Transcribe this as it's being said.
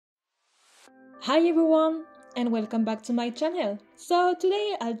Hi everyone and welcome back to my channel. So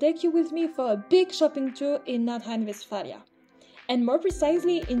today I'll take you with me for a big shopping tour in Rhine-Westphalia, and more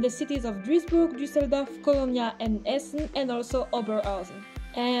precisely in the cities of Duisburg, Düsseldorf, Cologna and Essen, and also Oberhausen.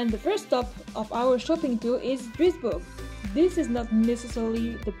 And the first stop of our shopping tour is Duisburg. This is not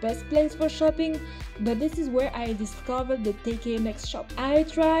necessarily the best place for shopping, but this is where I discovered the TKMX shop. I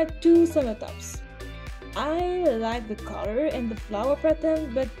tried two summer tops. I like the color and the flower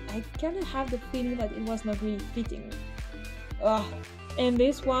pattern, but I kinda have the feeling that it was not really fitting. And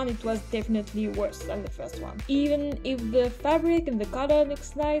this one, it was definitely worse than the first one. Even if the fabric and the color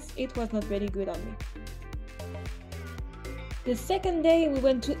looks nice, it was not really good on me. The second day we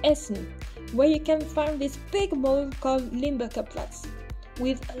went to Essen, where you can find this big mall called Limburgerplatz,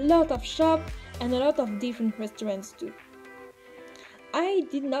 with a lot of shops and a lot of different restaurants too. I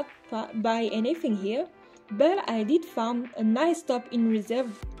did not buy anything here, but I did find a nice stop in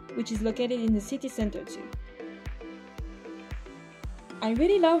Reserve, which is located in the city center too. I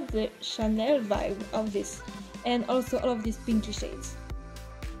really love the Chanel vibe of this, and also all of these pinky shades.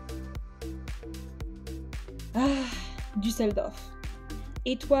 Düsseldorf.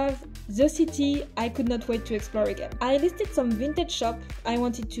 It was the city I could not wait to explore again. I listed some vintage shops I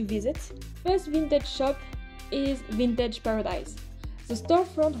wanted to visit. First vintage shop is Vintage Paradise. The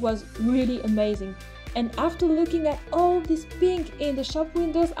storefront was really amazing, and after looking at all this pink in the shop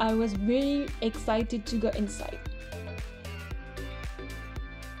windows, I was really excited to go inside.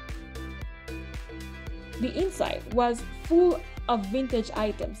 The inside was full of vintage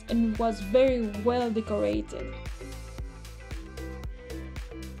items and was very well decorated.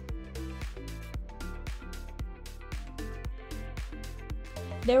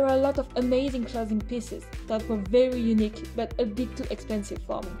 There were a lot of amazing clothing pieces that were very unique but a bit too expensive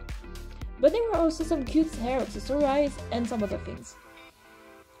for me. But there were also some cute hair accessories and some other things.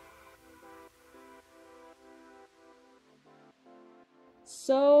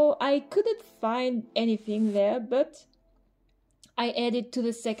 So I couldn't find anything there, but I headed to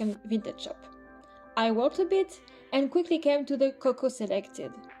the second vintage shop. I walked a bit and quickly came to the Coco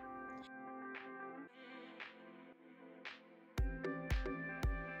Selected.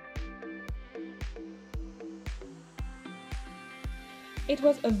 It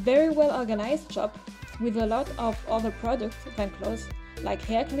was a very well organized shop with a lot of other products than clothes, like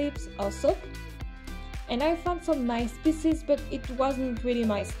hair clips or soap, and I found some nice pieces, but it wasn't really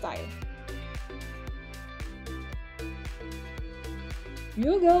my style.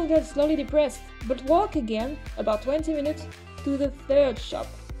 Your girl gets slowly depressed, but walk again about 20 minutes to the third shop.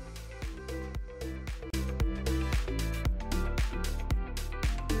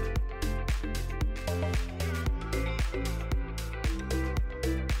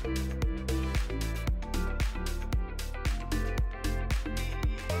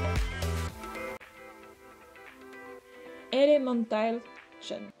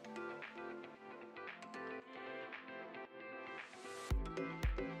 Elementation.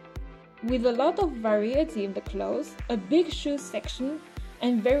 With a lot of variety in the clothes, a big shoe section,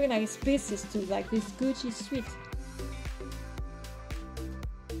 and very nice pieces too, like this Gucci suite.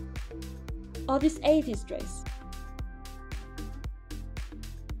 Or this 80s dress.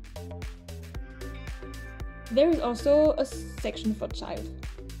 There is also a section for child.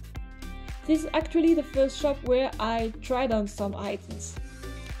 This is actually the first shop where I tried on some items.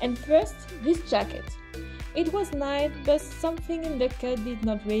 And first, this jacket. It was nice, but something in the cut did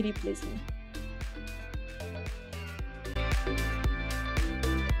not really please me.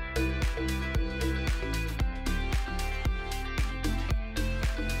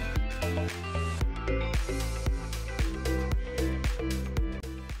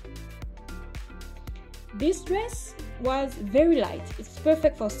 This dress was very light, it's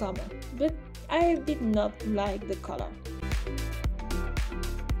perfect for summer, but I did not like the color.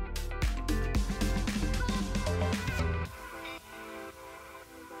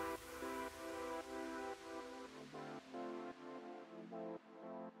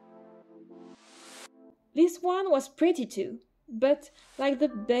 This one was pretty too, but like the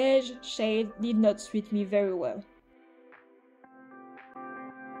beige shade did not suit me very well.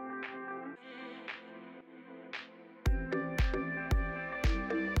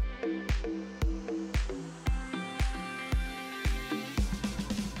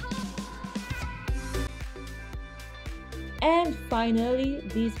 And finally,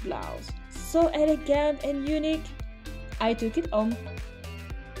 this blouse. So elegant and unique, I took it home.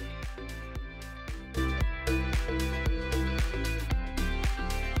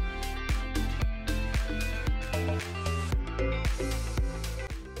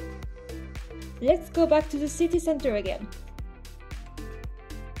 Let's go back to the city center again.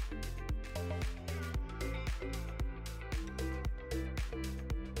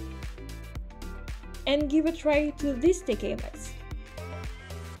 and give a try to this TK Maxx.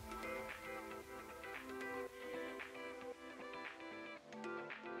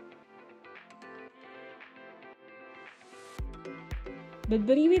 But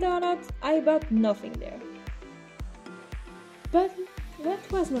believe it or not, I bought nothing there. But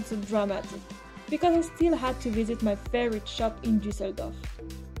that was not so dramatic, because I still had to visit my favorite shop in Düsseldorf.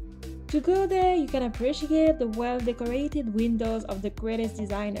 To go there, you can appreciate the well-decorated windows of the greatest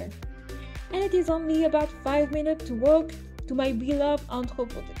designer. And it is only about 5 minutes to walk to my beloved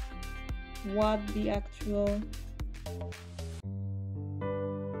Entrepôt. What the actual...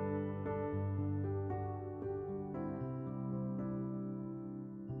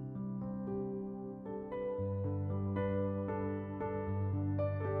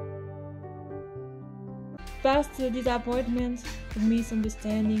 Past the disappointment, the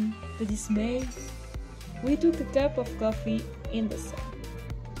misunderstanding, the dismay, we took a cup of coffee in the sun.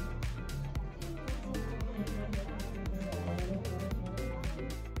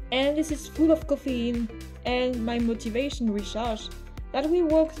 And this is full of caffeine and my motivation recharged that we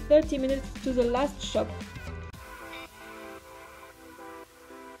walked 30 minutes to the last shop.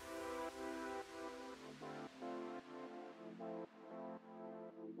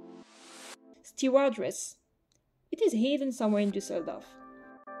 Stewardess. It is hidden somewhere in Düsseldorf.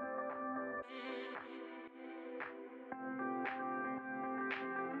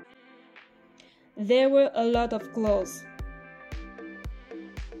 There were a lot of clothes.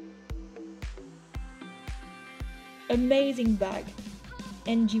 Amazing bag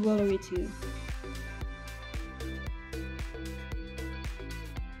and jewelry too.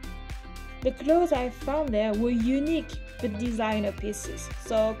 The clothes I found there were unique but designer pieces,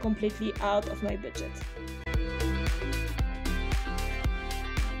 so completely out of my budget.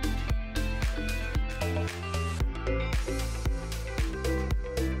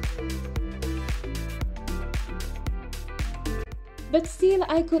 But still,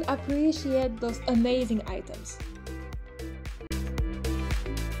 I could appreciate those amazing items.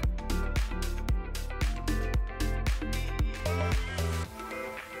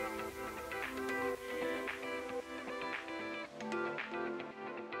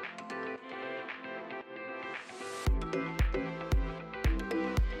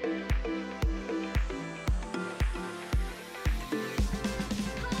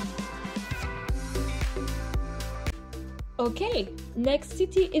 Okay, next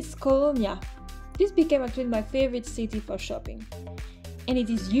city is Cologna. This became actually my favorite city for shopping. And it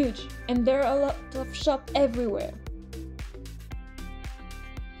is huge, and there are a lot of shops everywhere.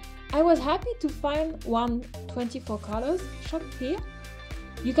 I was happy to find one 24 colors shop here.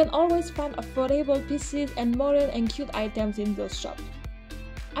 You can always find affordable pieces and modern and cute items in those shops.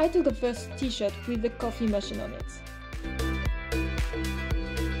 I took the first t-shirt with the coffee machine on it.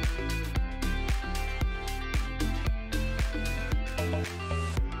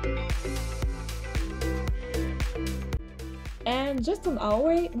 And just on our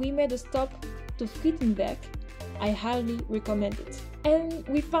way, we made a stop to Frittenberg. I highly recommend it. And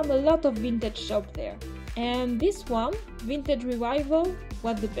we found a lot of vintage shops there. And this one, Vintage Revival,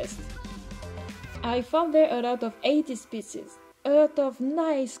 was the best. I found there a lot of 80s pieces, a lot of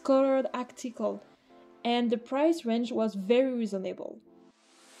nice colored articles, and the price range was very reasonable.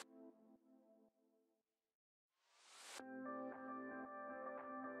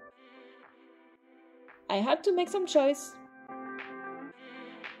 I had to make some choice.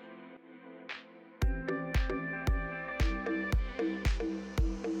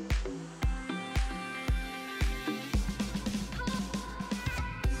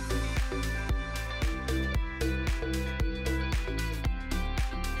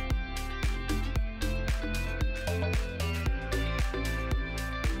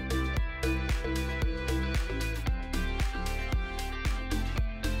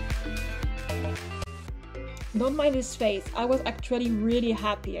 Don't mind his face, I was actually really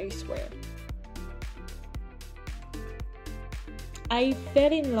happy, I swear. I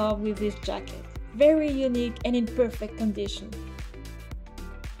fell in love with this jacket, very unique and in perfect condition.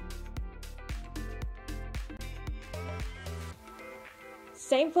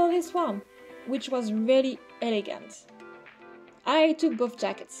 Same for this one, which was really elegant. I took both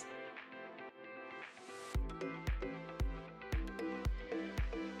jackets.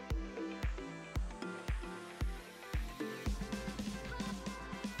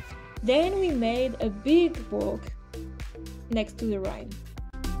 Then we made a big walk next to the Rhine.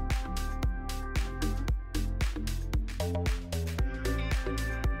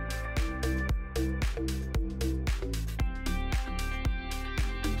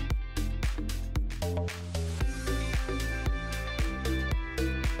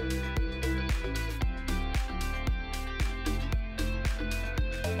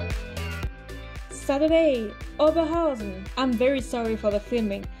 Saturday, Oberhausen. I'm very sorry for the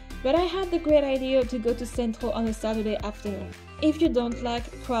filming, but I had the great idea to go to Centro on a Saturday afternoon. If you don't like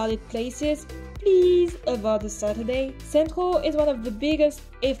crowded places, please avoid the Saturday. Centro is one of the biggest,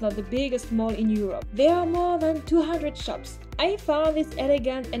 if not the biggest mall in Europe. There are more than 200 shops. I found these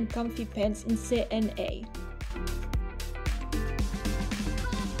elegant and comfy pants in CNA.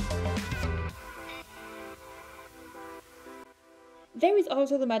 There is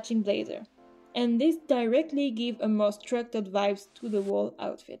also the matching blazer, and this directly gives a more structured vibes to the whole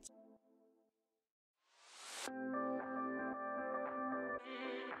outfit.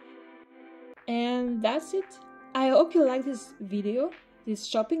 And that's it. I hope you like this video, this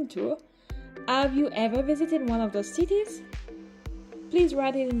shopping tour. Have you ever visited one of those cities? Please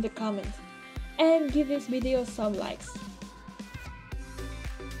write it in the comments and give this video some likes.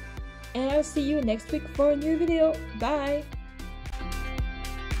 And I'll see you next week for a new video. Bye!